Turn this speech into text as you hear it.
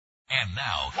And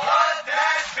now... What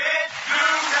that bitch do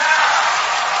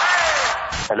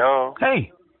now? Hello.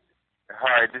 Hey.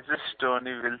 Hi, this is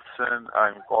Tony Wilson.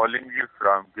 I'm calling you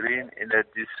from Green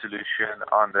Energy Solution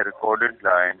on the recorded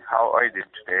line. How are you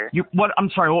today? What? I'm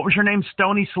sorry, what was your name?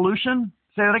 Stony Solution?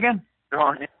 Say that again?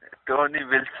 Tony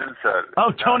Wilson, sir.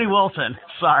 Oh, Tony Wilson.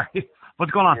 Sorry.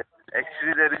 What's going on? Yeah.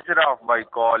 Actually, the reason of my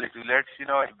call is to let you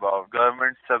know about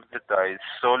government subsidized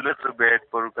solar rebate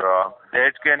program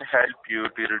that can help you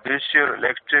to reduce your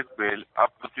electric bill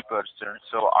up to 50%.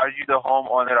 So are you the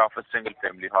homeowner of a single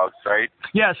family house, right?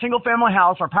 Yeah, single family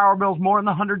house. Our power bill's more than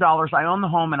 $100. I own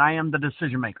the home and I am the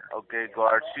decision maker. Okay,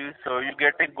 got you. So you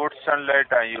getting good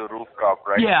sunlight on your rooftop,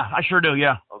 right? Yeah, I sure do,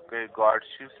 yeah. Okay, got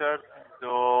you, sir.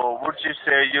 So would you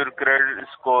say your credit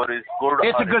score is good?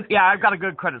 It's a good, yeah, I've got a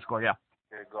good credit score, yeah.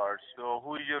 Okay, got you. So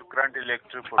who is your current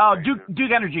electric Oh, provider?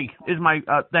 Duke Energy is my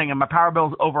thing, and my power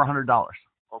bill's over $100.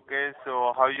 Okay,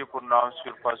 so how you pronounce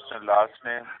your first and last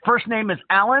name? First name is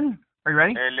Alan. Are you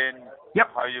ready? Ellen.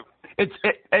 Yep. How you? Yes,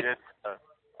 sir.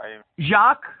 I am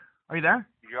Jacque. Are you there?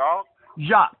 Jacque.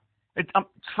 Jacques. It's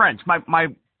French. My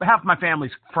half my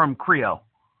family's from Creole.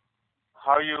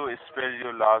 How you spell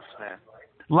your last name?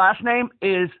 Last name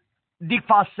is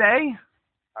Deikface.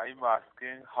 I'm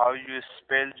asking how you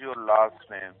spell your last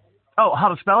name. Oh, how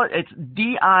to spell it? It's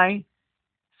Dickface.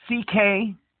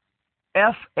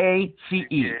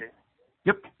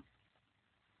 Yep.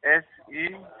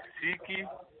 S-E-C-K?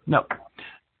 No.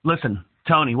 Listen,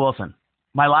 Tony Wilson.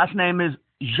 My last name is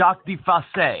Jacque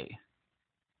Deikface.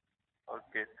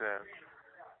 Okay, sir.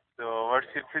 So what's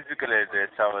your physical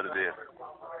address over there?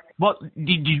 Well,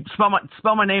 did you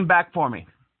spell my name back for me?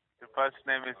 Your first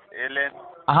name is Ellen.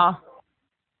 Uh-huh.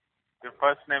 Your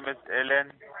first name is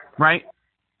Ellen. Right.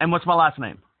 And what's my last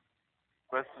name?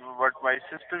 But my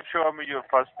sister showed me your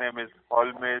first name is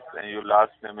Holmes and your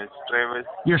last name is Travis.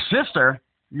 Your sister?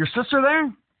 Your sister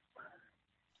there?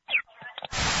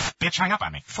 Bitch, hang up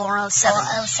on me.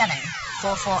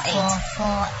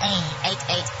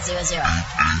 407-448-8800.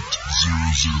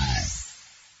 8800.